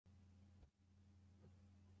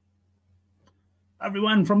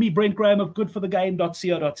Everyone, from me, Brent Graham of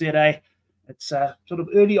Goodforthegame.co.za. It's sort of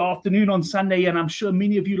early afternoon on Sunday, and I'm sure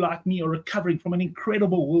many of you, like me, are recovering from an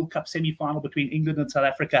incredible World Cup semi-final between England and South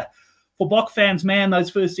Africa. For Bok fans, man,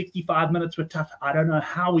 those first 65 minutes were tough. I don't know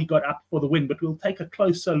how we got up for the win, but we'll take a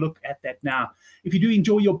closer look at that now. If you do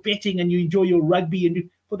enjoy your betting and you enjoy your rugby and,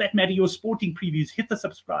 for that matter, your sporting previews, hit the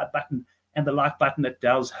subscribe button and the like button. It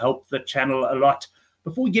does help the channel a lot.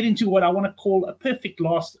 Before we get into what I want to call a perfect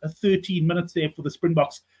last 13 minutes there for the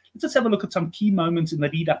Springboks, let's just have a look at some key moments in the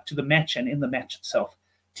lead up to the match and in the match itself.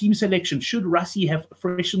 Team selection. Should Rassie have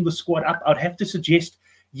freshened the squad up? I'd have to suggest,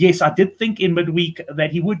 yes, I did think in midweek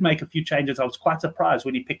that he would make a few changes. I was quite surprised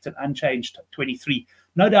when he picked an unchanged 23.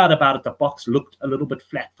 No doubt about it, the box looked a little bit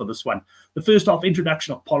flat for this one. The first half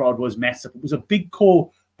introduction of Pollard was massive. It was a big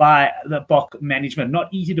call by the Bok management.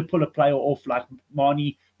 Not easy to pull a player off like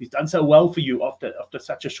Marnie, who's done so well for you after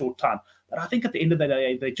such a short time. But I think at the end of the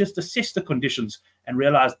day, they just assessed the conditions and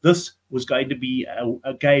realized this was going to be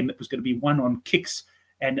a game that was going to be won on kicks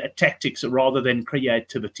and tactics rather than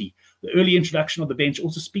creativity. The early introduction of the bench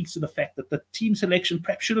also speaks to the fact that the team selection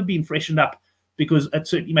perhaps should have been freshened up, because it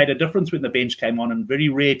certainly made a difference when the bench came on, and very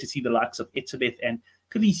rare to see the likes of Etzebeth and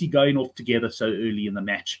Khaleesi going off together so early in the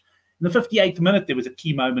match. In the 58th minute, there was a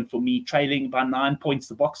key moment for me. Trailing by 9 points,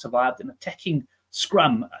 the Boks survived an attacking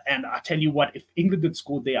scrum. And I tell you what, if England had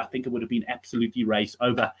scored there, I think it would have been absolutely raced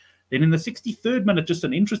over. Then in the 63rd minute, just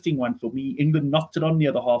an interesting one for me, England knocked it on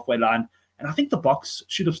near the halfway line. And I think the Boks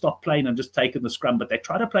should have stopped playing and just taken the scrum, but they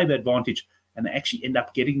try to play the advantage, and they actually end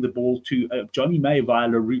up getting the ball to Johnny May via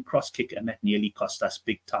LaRue cross kick, and that nearly cost us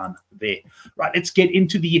big time there. Right, let's get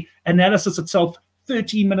into the analysis itself.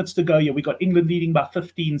 13 minutes to go here. We got England leading by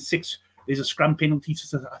 15-6. There's a scrum penalty to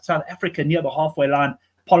South Africa near the halfway line.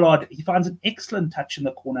 Pollard, he finds an excellent touch in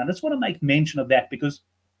the corner. I just want to make mention of that, because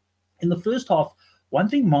in the first half, one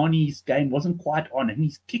thing Marnie's game wasn't quite on, and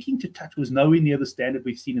his kicking to touch was nowhere near the standard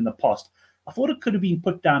we've seen in the past. I thought it could have been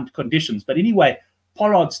put down to conditions. But anyway,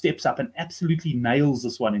 Pollard steps up and absolutely nails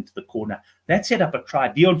this one into the corner. That set up a try.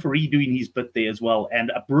 Dion Fourie doing his bit there as well.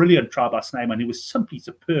 And a brilliant try by Snyman, who was simply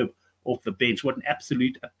superb off the bench. What an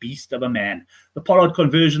absolute beast of a man. The Pollard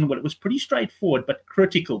conversion, well, it was pretty straightforward, but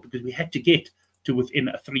critical, because we had to get to within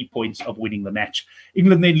 3 points of winning the match.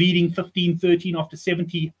 England then leading 15-13 after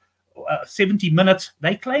 70 minutes.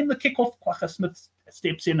 They claim the kickoff. Kwagga Smith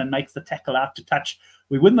steps in and makes the tackle out to touch.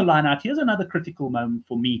 We win the line out. Here's another critical moment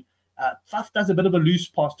for me. Faf does a bit of a loose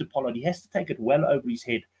pass to Pollard. He has to take it well over his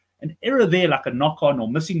head. An error there, like a knock-on or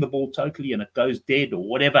missing the ball totally and it goes dead or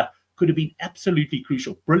whatever, could have been absolutely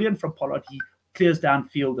crucial. Brilliant from Pollard. He clears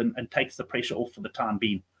downfield and takes the pressure off for the time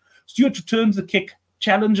being. Stewart returns the kick,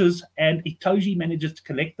 challenges, and Itoje manages to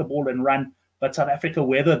collect the ball and run. But South Africa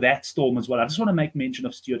weather that storm as well. I just want to make mention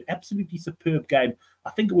of Stewart. Absolutely superb game. I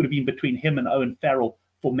think it would have been between him and Owen Farrell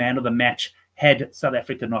for man of the match had South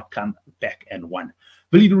Africa not come back and won.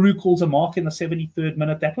 Billy LaRue calls a mark in the 73rd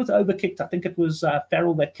minute. That was overkicked. I think it was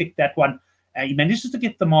Farrell that kicked that one. He manages to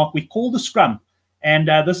get the mark. We call the scrum. And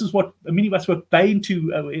this is what many of us were baying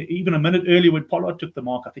to even a minute earlier when Pollard took the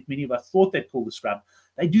mark. I think many of us thought they'd call the scrum.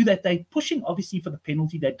 They do that. They're pushing, obviously, for the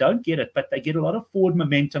penalty. They don't get it, but they get a lot of forward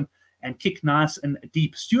momentum and kick nice and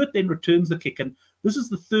deep. Stewart then returns the kick, and this is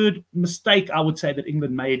the third mistake, I would say, that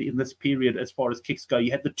England made in this period as far as kicks go. You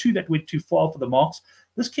had the two that went too far for the marks.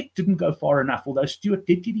 This kick didn't go far enough. Although Stewart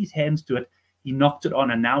did get his hands to it, he knocked it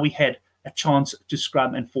on, and now we had a chance to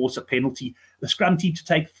scrum and force a penalty. The scrum team to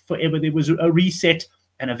take forever. There was a reset,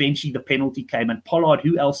 and eventually the penalty came. And Pollard,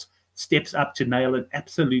 who else, steps up to nail an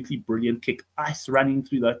absolutely brilliant kick. Ice running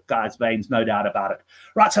through the guy's veins, no doubt about it.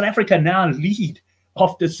 Right, South Africa now lead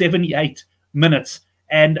after 78 minutes.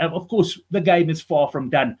 And, of course, the game is far from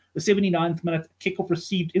done. The 79th minute kickoff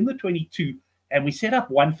received in the 22, and we set up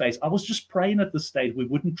one phase. I was just praying at this stage we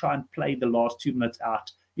wouldn't try and play the last 2 minutes out,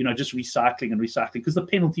 just recycling, because the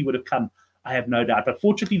penalty would have come, I have no doubt. But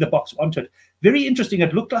fortunately, the Boks wanted it. Very interesting.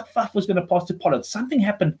 It looked like Faf was going to pass to Pollard. Something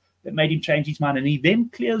happened that made him change his mind, and he then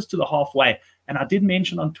clears to the halfway. And I did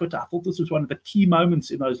mention on Twitter, I thought this was one of the key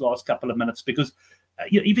moments in those last couple of minutes, because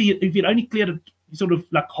if you'd only cleared it sort of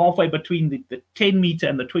like halfway between the 10 meter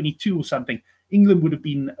and the 22 or something, England would have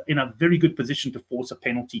been in a very good position to force a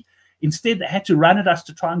penalty. Instead, they had to run at us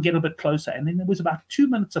to try and get a bit closer. And then there was about 2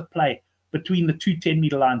 minutes of play between the two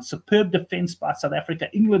 10-meter lines. Superb defense by South Africa.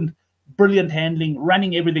 England brilliant handling,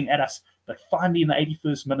 running everything at us. But finally, in the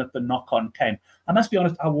 81st minute, the knock-on came. I must be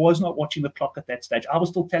honest, I was not watching the clock at that stage. I was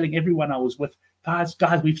still telling everyone I was with, guys,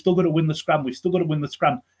 we've still got to win the scrum. We've still got to win the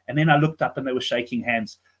scrum. And then I looked up and they were shaking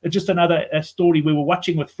hands. It's just another story. We were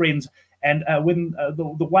watching with friends. And when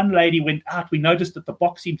the one lady went out, we noticed that the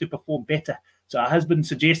box seemed to perform better. So our husband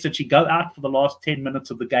suggested she go out for the last 10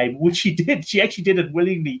 minutes of the game, which she did. She actually did it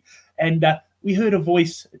willingly. And we heard a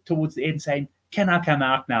voice towards the end saying, "Can I come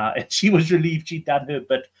out now?" And she was relieved she'd done her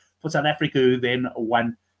bit for South Africa, who then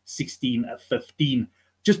won 16-15.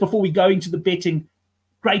 Just before we go into the betting,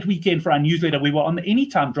 great weekend for our newsletter. We were on the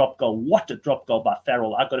anytime drop goal. What a drop goal by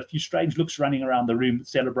Farrell. I got a few strange looks running around the room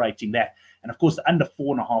celebrating that. And of course, the under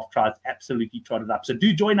 4.5 tries absolutely trotted up. So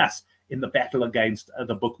do join us in the battle against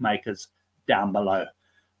the bookmakers down below.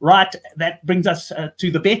 Right, that brings us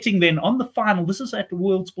to the betting then on the final. This is at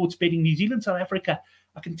World Sports Betting, New Zealand, South Africa.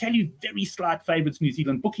 I can tell you very slight favourites, New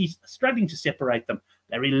Zealand. Bookies struggling to separate them.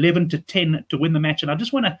 They're 11-10 to win the match. And I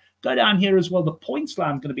just want to go down here as well. The points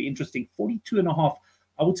line is going to be interesting, 42.5.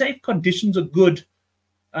 I would say if conditions are good,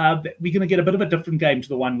 we're going to get a bit of a different game to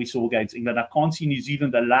the one we saw against England. I can't see New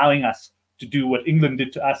Zealand allowing us to do what England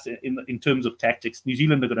did to us in terms of tactics. New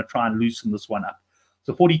Zealand are going to try and loosen this one up.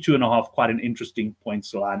 So 42.5, quite an interesting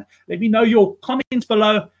points line. Let me know your comments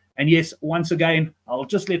below. And yes, once again, I'll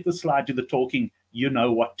just let this slide do the talking. You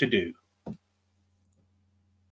know what to do.